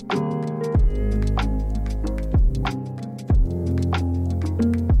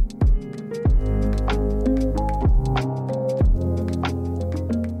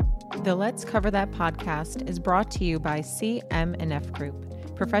Let's Cover That podcast is brought to you by CM&F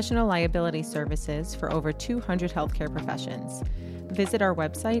Group, professional liability services for over 200 healthcare professions. Visit our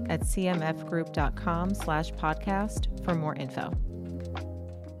website at cmfgroup.com/podcast for more info.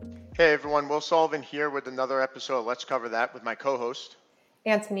 Hey everyone, Will Sullivan here with another episode of Let's Cover That with my co-host,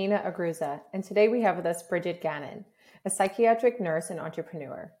 Antonina Agruza, and today we have with us Brighid Gannon, a psychiatric nurse and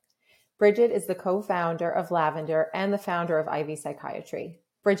entrepreneur. Brighid is the co-founder of Lavender and the founder of IV Psychiatry.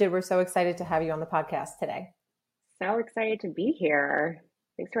 Brighid, we're so excited to have you on the podcast today. So excited to be here.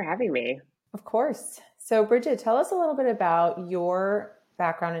 Thanks for having me. Of course. So Brighid, tell us a little bit about your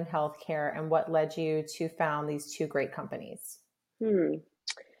background in healthcare and what led you to found these two great companies.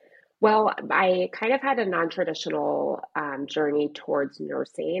 Well, I kind of had a non-traditional journey towards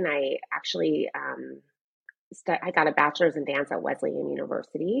nursing. I actually I got a bachelor's in dance at Wesleyan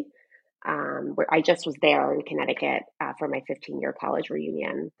University. Where I just was there in Connecticut for my 15-year college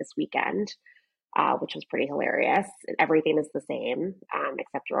reunion this weekend, which was pretty hilarious. Everything is the same,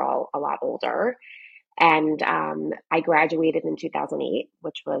 except you're all a lot older. And I graduated in 2008,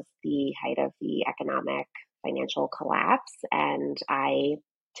 which was the height of the economic financial collapse. And I,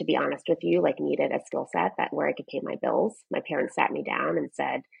 to be honest with you, needed a skill set where I could pay my bills. My parents sat me down and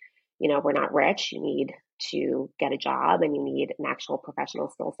said, we're not rich. You need to get a job and you need an actual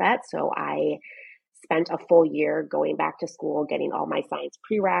professional skill set. So I spent a full year going back to school, getting all my science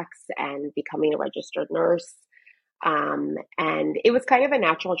prereqs and becoming a registered nurse. And it was kind of a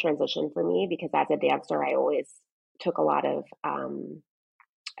natural transition for me because as a dancer, I always took a lot of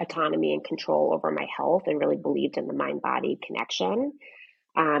autonomy and control over my health and really believed in the mind-body connection.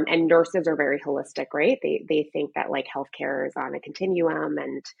 And nurses are very holistic, right? They think that healthcare is on a continuum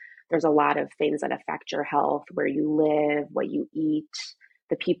and there's a lot of things that affect your health, where you live, what you eat,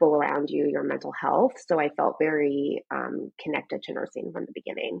 the people around you, your mental health. So I felt very connected to nursing from the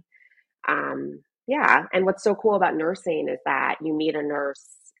beginning. And what's so cool about nursing is that you meet a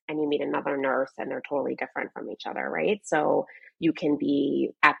nurse and you meet another nurse and they're totally different from each other, right? So you can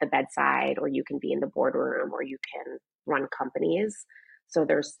be at the bedside or you can be in the boardroom or you can run companies. So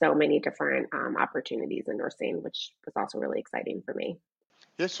there's so many different opportunities in nursing, which was also really exciting for me.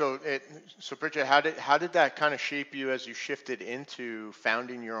 Yeah, so Brighid, how did that kind of shape you as you shifted into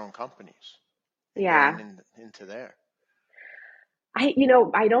founding your own companies? Getting into there.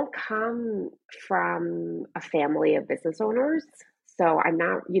 I don't come from a family of business owners. So I'm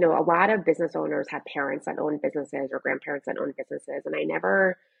not, a lot of business owners have parents that own businesses or grandparents that own businesses. And I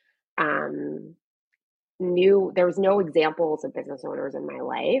never knew, there was no examples of business owners in my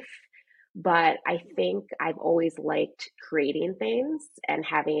life. But I think I've always liked creating things and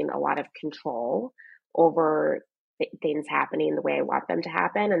having a lot of control over things happening the way I want them to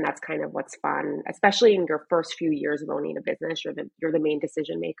happen. And that's kind of what's fun, especially in your first few years of owning a business. You're the main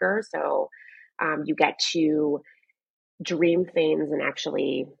decision maker. So you get to dream things and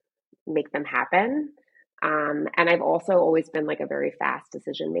actually make them happen. And I've also always been a very fast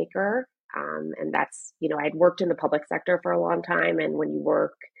decision maker. And that's, I'd worked in the public sector for a long time. And when you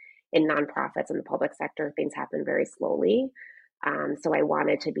work in nonprofits in the public sector, things happen very slowly. So I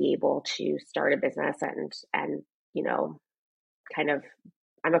wanted to be able to start a business and kind of,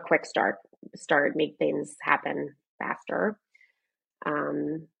 I'm a quick start, make things happen faster.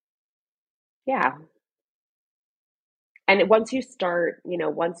 And once you start,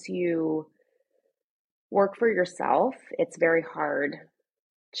 once you work for yourself, it's very hard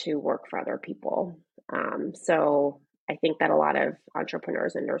to work for other people. So I think that a lot of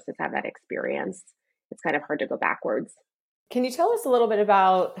entrepreneurs and nurses have that experience. It's kind of hard to go backwards. Can you tell us a little bit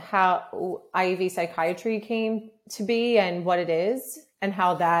about how IV Psychiatry came to be and what it is and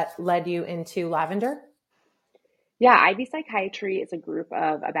how that led you into Lavender? Yeah, IV Psychiatry is a group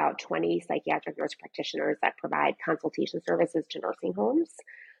of about 20 psychiatric nurse practitioners that provide consultation services to nursing homes.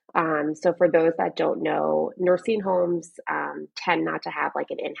 So for those that don't know, nursing homes tend not to have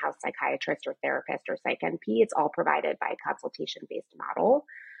an in-house psychiatrist or therapist or psych NP. It's all provided by a consultation-based model.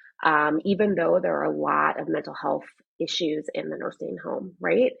 Even though there are a lot of mental health issues in the nursing home,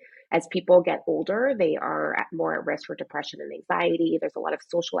 right? As people get older, they are more at risk for depression and anxiety. There's a lot of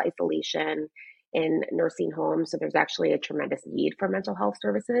social isolation in nursing homes. So there's actually a tremendous need for mental health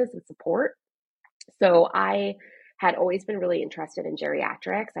services and support. So I had always been really interested in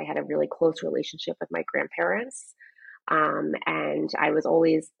geriatrics. I had a really close relationship with my grandparents. And I was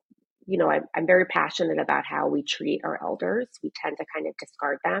always, I'm very passionate about how we treat our elders. We tend to kind of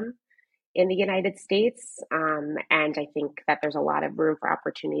discard them in the United States. And I think that there's a lot of room for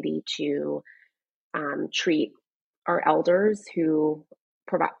opportunity to treat our elders who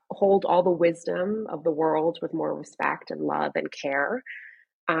hold all the wisdom of the world with more respect and love and care.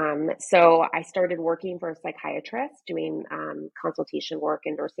 So I started working for a psychiatrist doing consultation work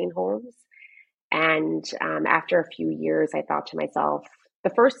in nursing homes. And after a few years, I thought to myself,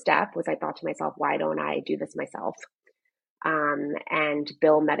 the first step was I thought to myself, why don't I do this myself? And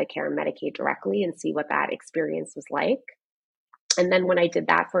bill Medicare and Medicaid directly and see what that experience was like. And then when I did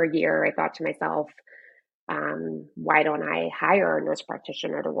that for a year, I thought to myself, why don't I hire a nurse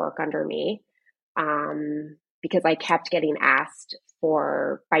practitioner to work under me? Because I kept getting asked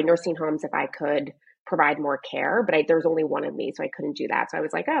by nursing homes if I could provide more care, but there was only one of me, so I couldn't do that. So I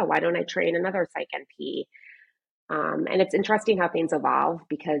was like, oh, why don't I train another psych NP? And it's interesting how things evolve,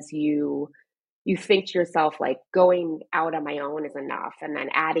 because you think to yourself, like, going out on my own is enough, and then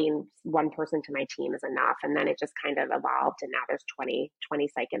adding one person to my team is enough, and then it just kind of evolved, and now there's 20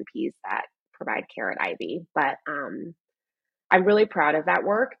 psych NPs that provide care at Ivy. But I'm really proud of that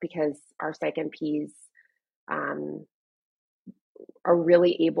work, because our psych NPs are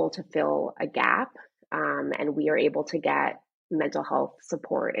really able to fill a gap, and we are able to get mental health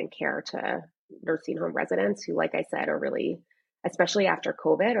support and care to nursing home residents who, like I said, are really, especially after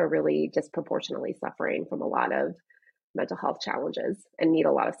COVID, are really disproportionately suffering from a lot of mental health challenges and need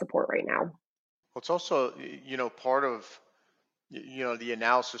a lot of support right now. Well, it's also, part of, the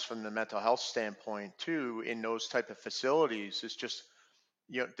analysis from the mental health standpoint too, in those type of facilities is just,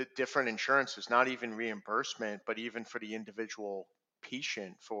 the different insurances, not even reimbursement, but even for the individual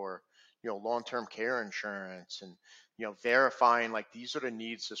patient for, long-term care insurance, and, verifying like these are the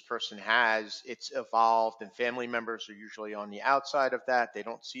needs this person has. It's evolved, and family members are usually on the outside of that. They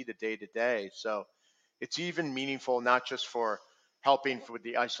don't see the day to day. So it's even meaningful, not just for helping with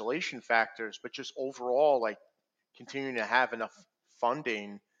the isolation factors, but just overall, like continuing to have enough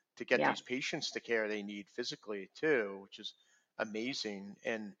funding to get Yeah. these patients the care they need physically too, which is amazing.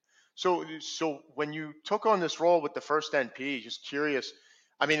 And so when you took on this role with the first NP, just curious,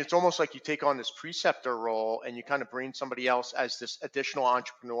 I mean, it's almost like you take on this preceptor role and you kind of bring somebody else as this additional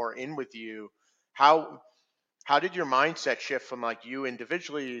entrepreneur in with you. How did your mindset shift from like you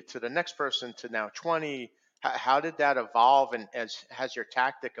individually to the next person to now 20? How did that evolve, and has your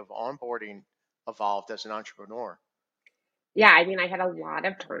tactic of onboarding evolved as an entrepreneur? Yeah, I mean, I had a lot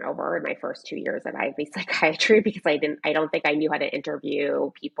of turnover in my first 2 years at Ivy Psychiatry, because I don't think I knew how to interview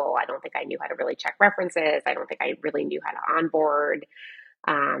people. I don't think I knew how to really check references. I don't think I really knew how to onboard.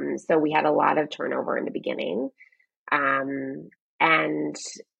 So we had a lot of turnover in the beginning. And,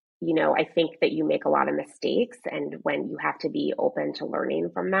 I think that you make a lot of mistakes, and when you have to be open to learning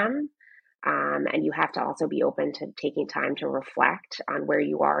from them. And you have to also be open to taking time to reflect on where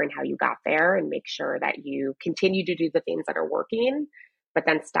you are and how you got there, and make sure that you continue to do the things that are working, but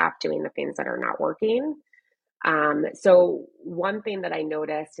then stop doing the things that are not working. So one thing that I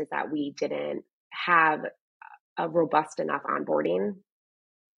noticed is that we didn't have a robust enough onboarding,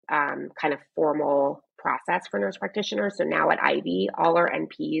 kind of formal process for nurse practitioners. So now at Ivy, all our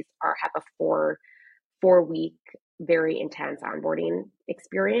NPs have a four-week, very intense onboarding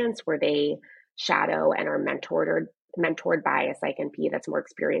experience where they shadow and are mentored by a psych NP that's more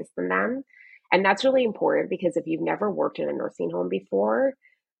experienced than them. And that's really important, because if you've never worked in a nursing home before,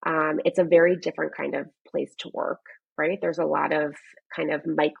 it's a very different kind of place to work, right? There's a lot of kind of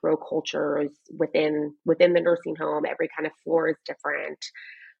micro cultures within the nursing home. Every kind of floor is different.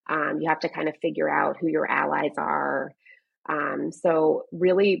 You have to kind of figure out who your allies are. So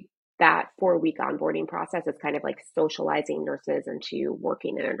really, that 4-week onboarding process is kind of like socializing nurses into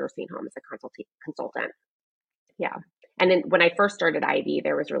working in a nursing home as a consultant. Yeah. And then when I first started Ivy,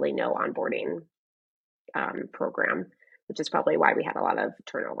 there was really no onboarding program, which is probably why we had a lot of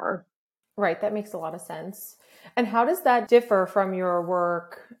turnover. Right. That makes a lot of sense. And how does that differ from your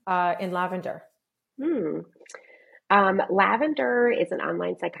work in Lavender? Lavender is an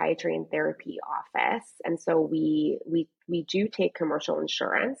online psychiatry and therapy office. And so we do take commercial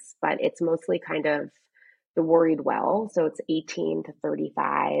insurance, but it's mostly kind of the worried well. So it's 18 to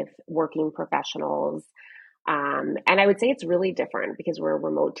 35 working professionals. And I would say it's really different because we're a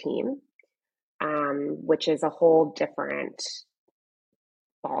remote team, which is a whole different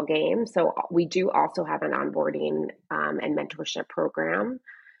ball game. So we do also have an onboarding and mentorship program,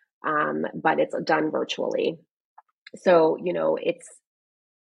 but it's done virtually. So,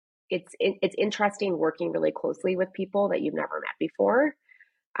 it's interesting working really closely with people that you've never met before.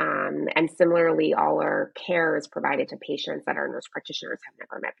 And similarly, all our care is provided to patients that our nurse practitioners have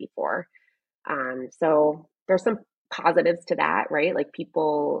never met before. So there's some positives to that, right? Like,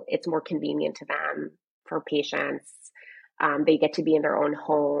 people, it's more convenient to them. For patients, they get to be in their own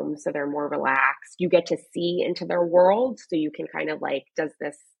home, so they're more relaxed. You get to see into their world, so you can kind of like, does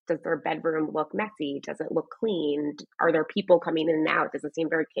Does their bedroom look messy? Does it look clean? Are there people coming in and out? Does it seem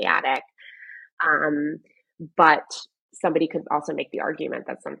very chaotic? Um, but somebody could also make the argument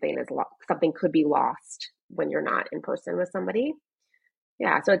that something could be lost when you're not in person with somebody.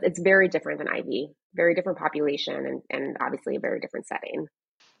 Yeah, so it's very different than IV, very different population, and obviously a very different setting.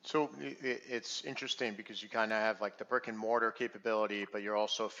 So it's interesting because you kind of have like the brick and mortar capability, but you're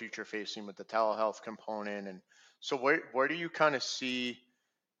also future facing with the telehealth component. And so where do you kind of see,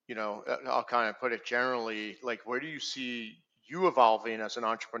 I'll kind of put it generally, like where do you see you evolving as an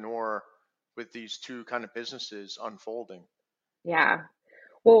entrepreneur with these two kind of businesses unfolding? Yeah.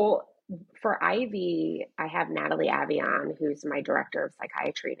 Well, for Ivy, I have Natalie Avion, who's my director of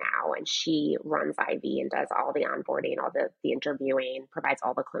psychiatry now, and she runs Ivy and does all the onboarding, all the interviewing, provides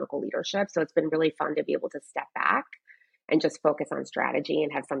all the clinical leadership. So it's been really fun to be able to step back and just focus on strategy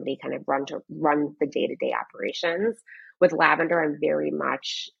and have somebody kind of run the day-to-day operations. With Lavender, I'm very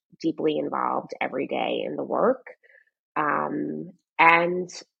much deeply involved every day in the work. And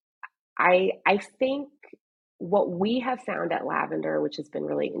I think what we have found at Lavender, which has been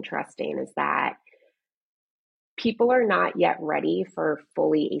really interesting, is that people are not yet ready for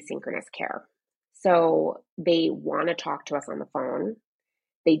fully asynchronous care. So they want to talk to us on the phone.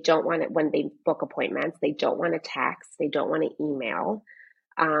 They don't want it when they book appointments. They don't want to text. They don't want to email.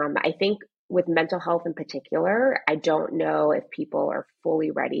 I think with mental health in particular, I don't know if people are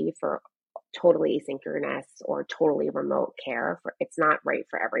fully ready for totally asynchronous or totally remote care. It's not right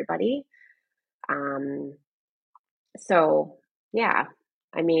for everybody. Um, So, yeah,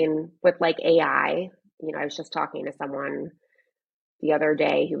 I mean, with like AI, I was just talking to someone the other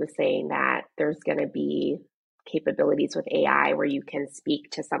day who was saying that there's going to be capabilities with AI where you can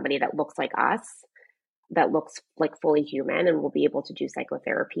speak to somebody that looks like us, that looks like fully human, and will be able to do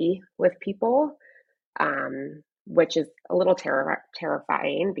psychotherapy with people, which is a little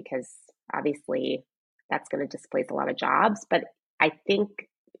terrifying because obviously that's going to displace a lot of jobs. But I think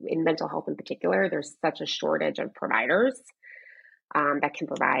in mental health in particular, there's such a shortage of providers that can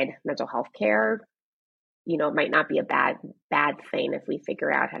provide mental health care. It might not be a bad thing if we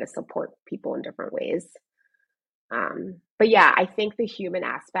figure out how to support people in different ways. But yeah, I think the human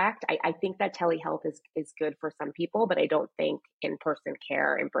aspect, I think that telehealth is good for some people, but I don't think in-person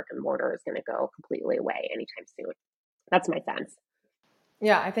care and brick and mortar is going to go completely away anytime soon. That's my sense.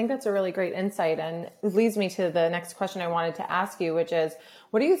 Yeah, I think that's a really great insight. And it leads me to the next question I wanted to ask you, which is,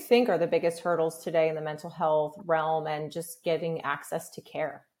 what do you think are the biggest hurdles today in the mental health realm and just getting access to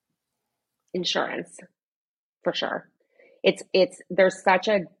care? Insurance, for sure. There's such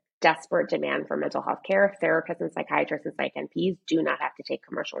a desperate demand for mental health care. Therapists and psychiatrists and psych NPs do not have to take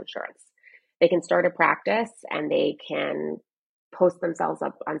commercial insurance. They can start a practice and they can post themselves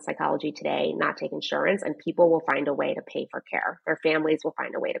up on Psychology Today, not take insurance, and people will find a way to pay for care. Their families will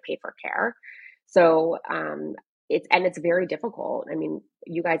find a way to pay for care. So it's very difficult. I mean,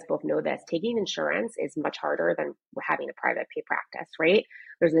 you guys both know this. Taking insurance is much harder than having a private pay practice, right?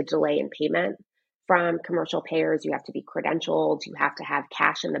 There's a delay in payment from commercial payers. You have to be credentialed. You have to have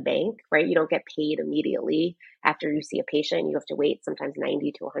cash in the bank, right? You don't get paid immediately after you see a patient. You have to wait sometimes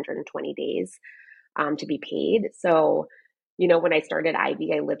 90 to 120 days to be paid. So, when I started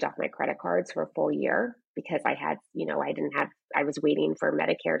Ivy, I lived off my credit cards for a full year because I was waiting for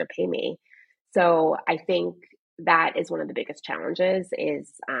Medicare to pay me. So I think that is one of the biggest challenges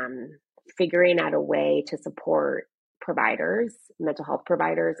is figuring out a way to support providers, mental health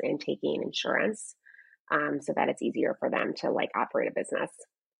providers, in taking insurance so that it's easier for them to like operate a business.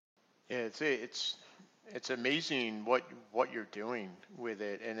 Yeah, it's amazing what you're doing with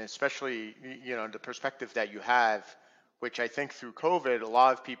it, and especially the perspective that you have, which I think through COVID, a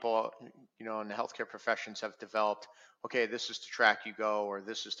lot of people in the healthcare professions have developed. Okay, this is the track you go, or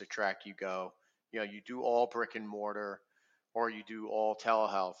this is the track you go. You do all brick and mortar, or you do all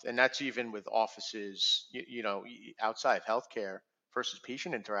telehealth, and that's even with offices, outside of healthcare versus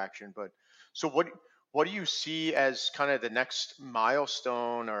patient interaction. But so what do you see as kind of the next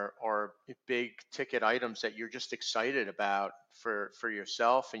milestone or big ticket items that you're just excited about for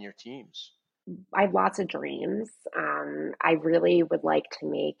yourself and your teams? I have lots of dreams. I really would like to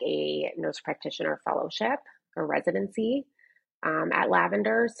make a nurse practitioner fellowship or residency at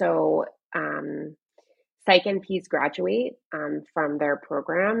Lavender. So Psych NPs graduate from their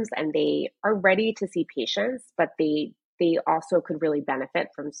programs and they are ready to see patients, but they also could really benefit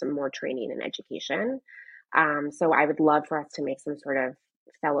from some more training and education. So I would love for us to make some sort of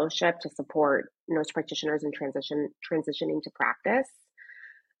fellowship to support nurse practitioners in transitioning to practice.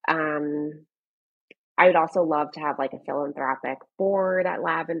 Um, I would also love to have like a philanthropic board at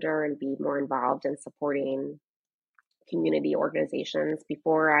Lavender and be more involved in supporting community organizations.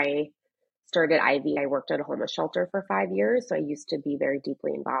 Before I started Ivy, I worked at a homeless shelter for 5 years. So I used to be very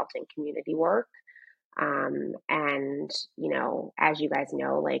deeply involved in community work. And, as you guys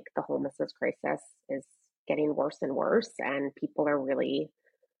know, like the homelessness crisis is getting worse and worse, and people are really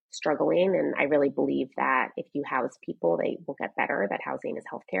struggling. And I really believe that if you house people, they will get better, that housing is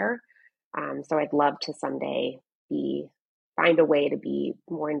healthcare. So I'd love to someday find a way to be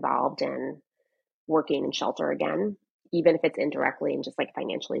more involved in working in shelter again, even if it's indirectly and just like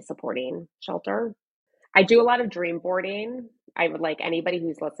financially supporting shelter. I do a lot of dream boarding. I would like anybody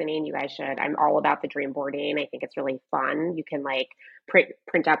who's listening, you guys should. I'm all about the dream boarding. I think it's really fun. You can like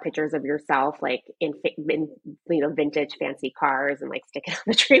print out pictures of yourself like in vintage fancy cars and like stick it on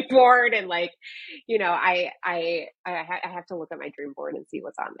the dream board and like, I have to look at my dream board and see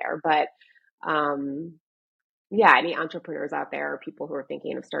what's on there. But yeah, any entrepreneurs out there, people who are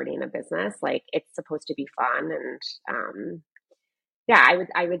thinking of starting a business, like it's supposed to be fun. And yeah,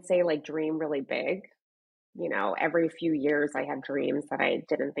 I would say like dream really big. Every few years I have dreams that I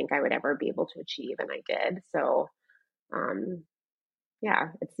didn't think I would ever be able to achieve, and I did. So, yeah,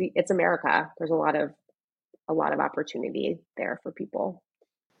 it's America. There's a lot of opportunity there for people.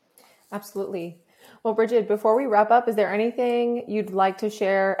 Absolutely. Well, Brighid, before we wrap up, is there anything you'd like to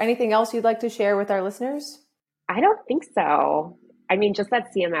share? Anything else you'd like to share with our listeners? I don't think so. I mean, just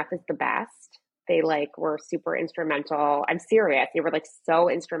that CMF is the best. They were super instrumental. I'm serious. They were so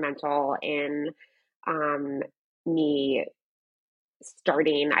instrumental in me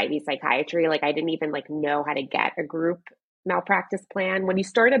starting Ivy Psychiatry. I didn't even know how to get a group malpractice plan. When you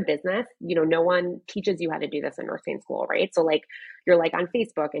start a business, no one teaches you how to do this in nursing school, right? So you're on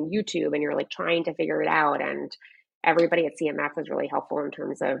Facebook and YouTube and you're trying to figure it out. And everybody at CMF was really helpful in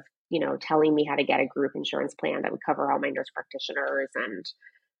terms of, telling me how to get a group insurance plan that would cover all my nurse practitioners. And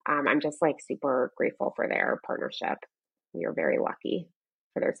I'm just super grateful for their partnership. We are very lucky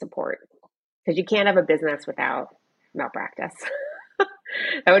for their support because you can't have a business without malpractice.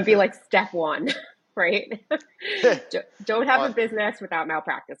 That would be step one, right? Don't have a business without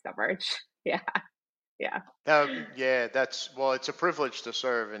malpractice coverage. Yeah. Yeah. Well, it's a privilege to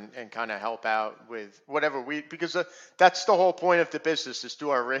serve and kind of help out with whatever because that's the whole point of the business, is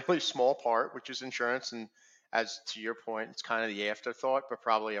do our really small part, which is insurance. And as to your point, it's kind of the afterthought, but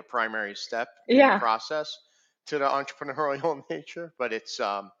probably a primary step in the process to the entrepreneurial nature. But it's,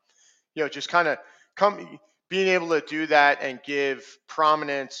 just kind of being able to do that and give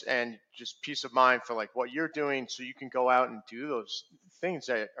prominence and just peace of mind for what you're doing, so you can go out and do those things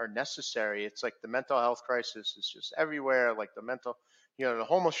that are necessary. It's the mental health crisis is just everywhere, the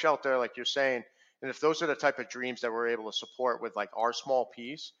homeless shelter, like you're saying. And if those are the type of dreams that we're able to support with our small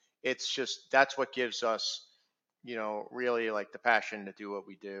piece, it's just, that's what gives us really the passion to do what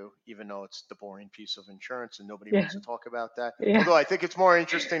we do, even though it's the boring piece of insurance and nobody wants to talk about that. Although I think it's more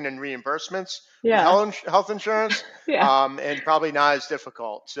interesting than reimbursements with health insurance, and probably not as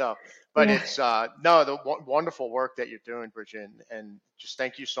difficult. So, but it's the wonderful work that you're doing, Brighid, and just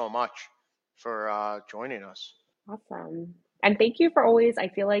thank you so much for joining us. Awesome. And thank you for always, I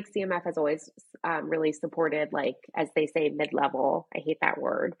feel like CMF has always really supported, as they say, mid-level, I hate that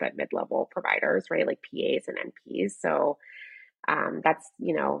word, but mid-level providers, right? Like PAs and NPs. So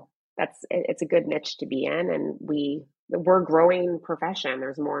it's a good niche to be in. And we're a growing profession.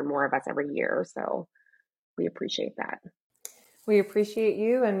 There's more and more of us every year. So we appreciate that. We appreciate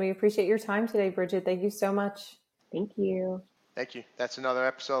you, and we appreciate your time today, Brighid. Thank you so much. Thank you. Thank you. That's another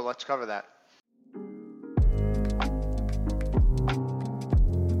episode. Let's cover that.